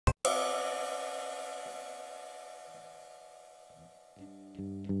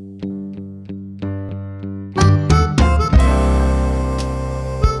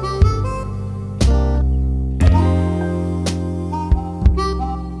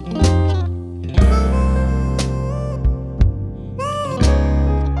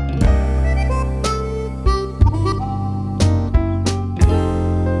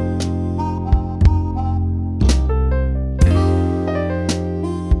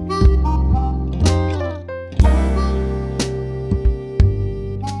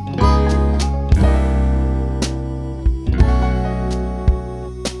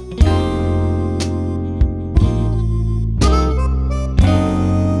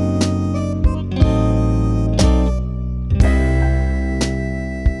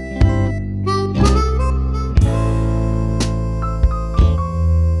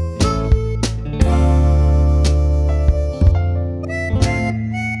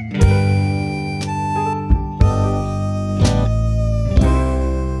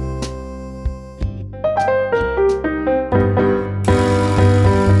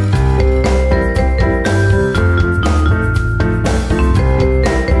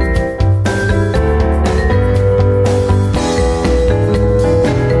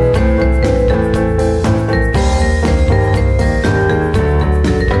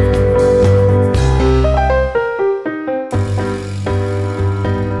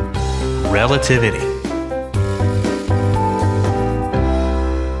Relativity.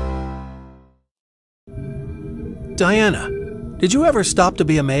 Diana, did you ever stop to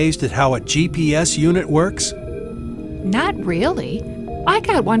be amazed at how a GPS unit works? Not really. I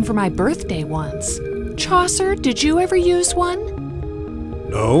got one for my birthday once. Chaucer, did you ever use one?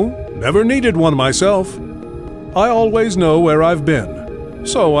 No, never needed one myself. I always know where I've been,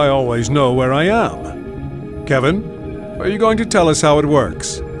 so I always know where I am. Kevin, are you going to tell us how it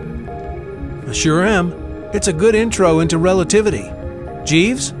works? I sure am. It's a good intro into relativity.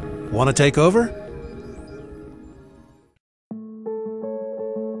 Jeeves, want to take over?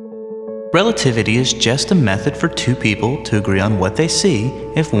 Relativity is just a method for two people to agree on what they see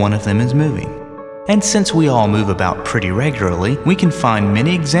if one of them is moving. And since we all move about pretty regularly, we can find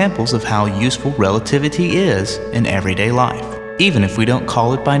many examples of how useful relativity is in everyday life, even if we don't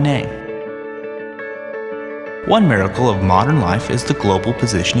call it by name. One miracle of modern life is the Global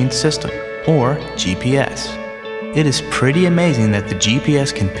Positioning System, or GPS. It is pretty amazing that the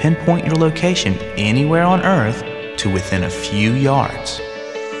GPS can pinpoint your location anywhere on Earth to within a few yards.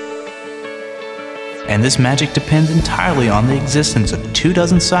 And this magic depends entirely on the existence of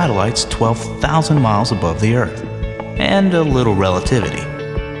 24 satellites 12,000 miles above the Earth, and a little relativity.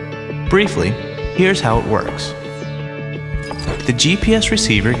 Briefly, here's how it works. The GPS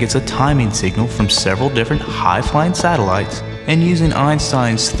receiver gets a timing signal from several different high-flying satellites, and using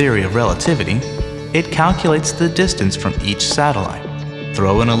Einstein's theory of relativity, it calculates the distance from each satellite.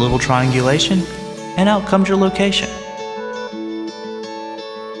 Throw in a little triangulation, and out comes your location.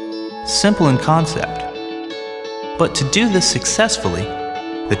 Simple in concept. But to do this successfully,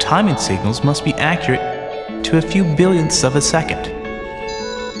 the timing signals must be accurate to a few billionths of a second,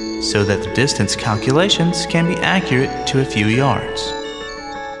 so that the distance calculations can be accurate to a few yards.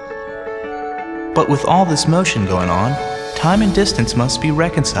 But with all this motion going on, time and distance must be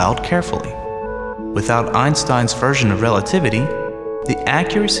reconciled carefully. Without Einstein's version of relativity, the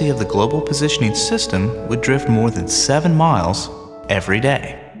accuracy of the global positioning system would drift more than 7 miles every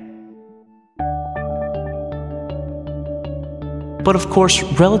day. But of course,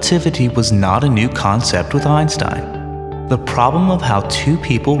 relativity was not a new concept with Einstein. The problem of how two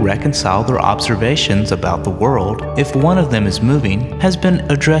people reconcile their observations about the world if one of them is moving has been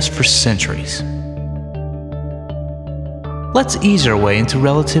addressed for centuries. Let's ease our way into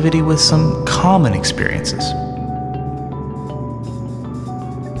relativity with some common experiences.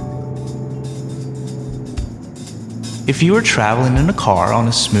 If you are traveling in a car on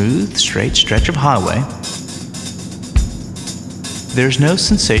a smooth, straight stretch of highway, there's no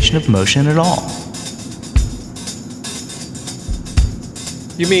sensation of motion at all.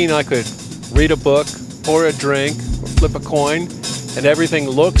 You mean I could read a book, pour a drink, or flip a coin, and everything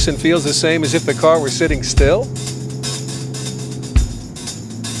looks and feels the same as if the car were sitting still?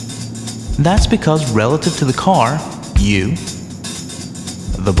 That's because relative to the car, you,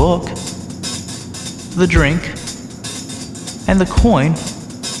 the book, the drink, and the coin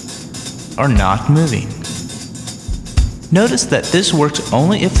are not moving. Notice that this works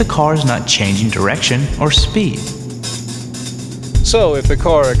only if the car is not changing direction or speed. So if the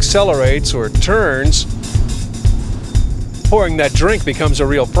car accelerates or turns, pouring that drink becomes a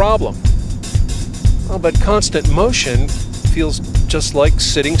real problem. Well, but constant motion feels just like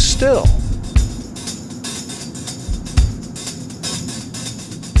sitting still.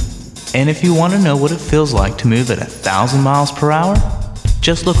 And if you want to know what it feels like to move at 1,000 miles per hour,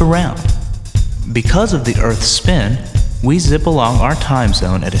 just look around. Because of the Earth's spin, we zip along our time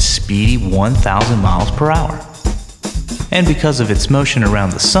zone at a speedy 1,000 miles per hour. And because of its motion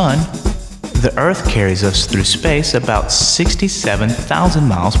around the Sun, the Earth carries us through space about 67,000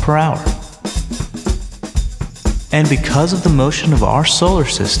 miles per hour. And because of the motion of our solar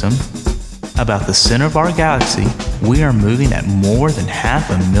system, about the center of our galaxy, we are moving at more than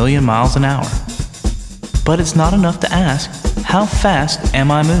 500,000 miles an hour. But it's not enough to ask, how fast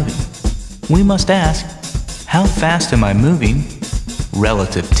am I moving? We must ask, how fast am I moving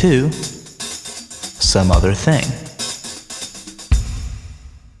relative to some other thing?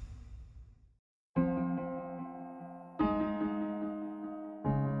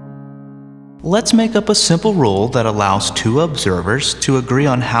 Let's make up a simple rule that allows two observers to agree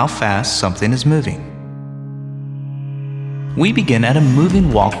on how fast something is moving. We begin at a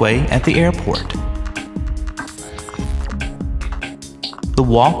moving walkway at the airport. The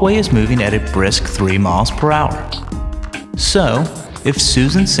walkway is moving at a brisk 3 miles per hour. So, if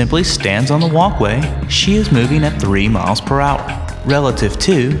Susan simply stands on the walkway, she is moving at 3 miles per hour, relative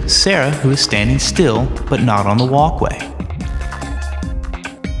to Sarah, who is standing still but not on the walkway.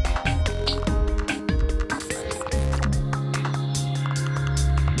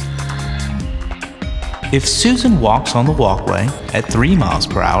 If Susan walks on the walkway at 3 miles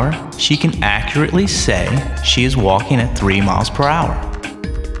per hour, she can accurately say she is walking at 3 miles per hour.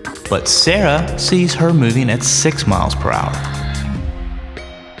 But Sarah sees her moving at 6 miles per hour.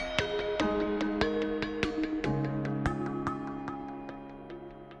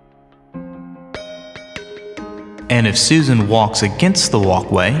 And if Susan walks against the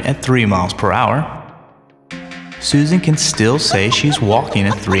walkway at 3 miles per hour, Susan can still say she's walking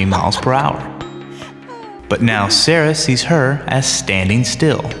at 3 miles per hour. But now Sarah sees her as standing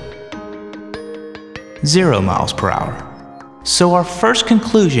still, 0 miles per hour. So our first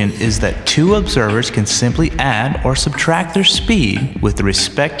conclusion is that two observers can simply add or subtract their speed with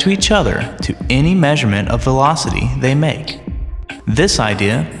respect to each other to any measurement of velocity they make. This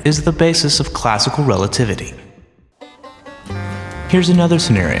idea is the basis of classical relativity. Here's another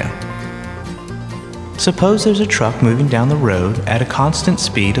scenario. Suppose there's a truck moving down the road at a constant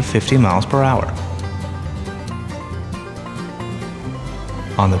speed of 50 miles per hour.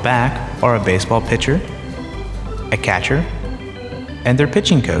 On the back are a baseball pitcher, a catcher, and their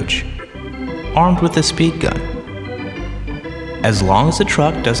pitching coach, armed with a speed gun. As long as the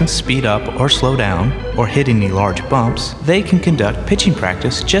truck doesn't speed up or slow down or hit any large bumps, they can conduct pitching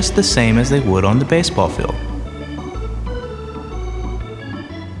practice just the same as they would on the baseball field.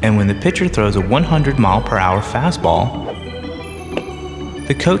 And when the pitcher throws a 100-mile-per-hour fastball,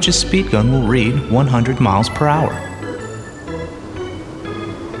 the coach's speed gun will read 100 miles per hour.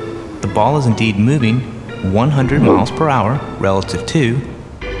 The ball is indeed moving 100 miles per hour relative to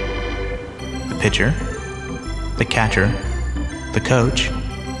the pitcher, the catcher, the coach,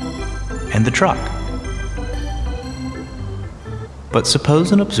 and the truck. But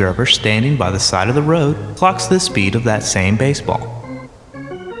suppose an observer standing by the side of the road clocks the speed of that same baseball.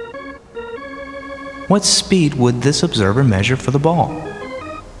 What speed would this observer measure for the ball?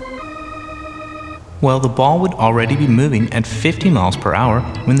 Well, the ball would already be moving at 50 miles per hour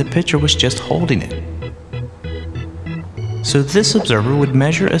when the pitcher was just holding it. So this observer would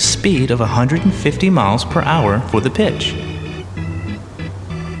measure a speed of 150 miles per hour for the pitch,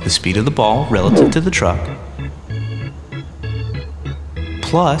 the speed of the ball relative to the truck,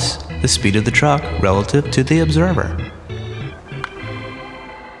 plus the speed of the truck relative to the observer.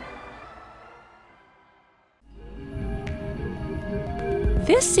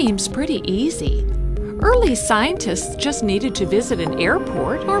 This seems pretty easy. Early scientists just needed to visit an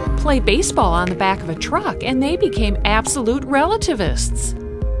airport or play baseball on the back of a truck, and they became absolute relativists.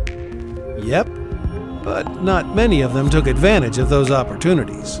 Yep, but not many of them took advantage of those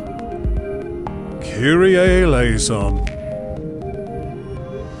opportunities. Kyrie eleison.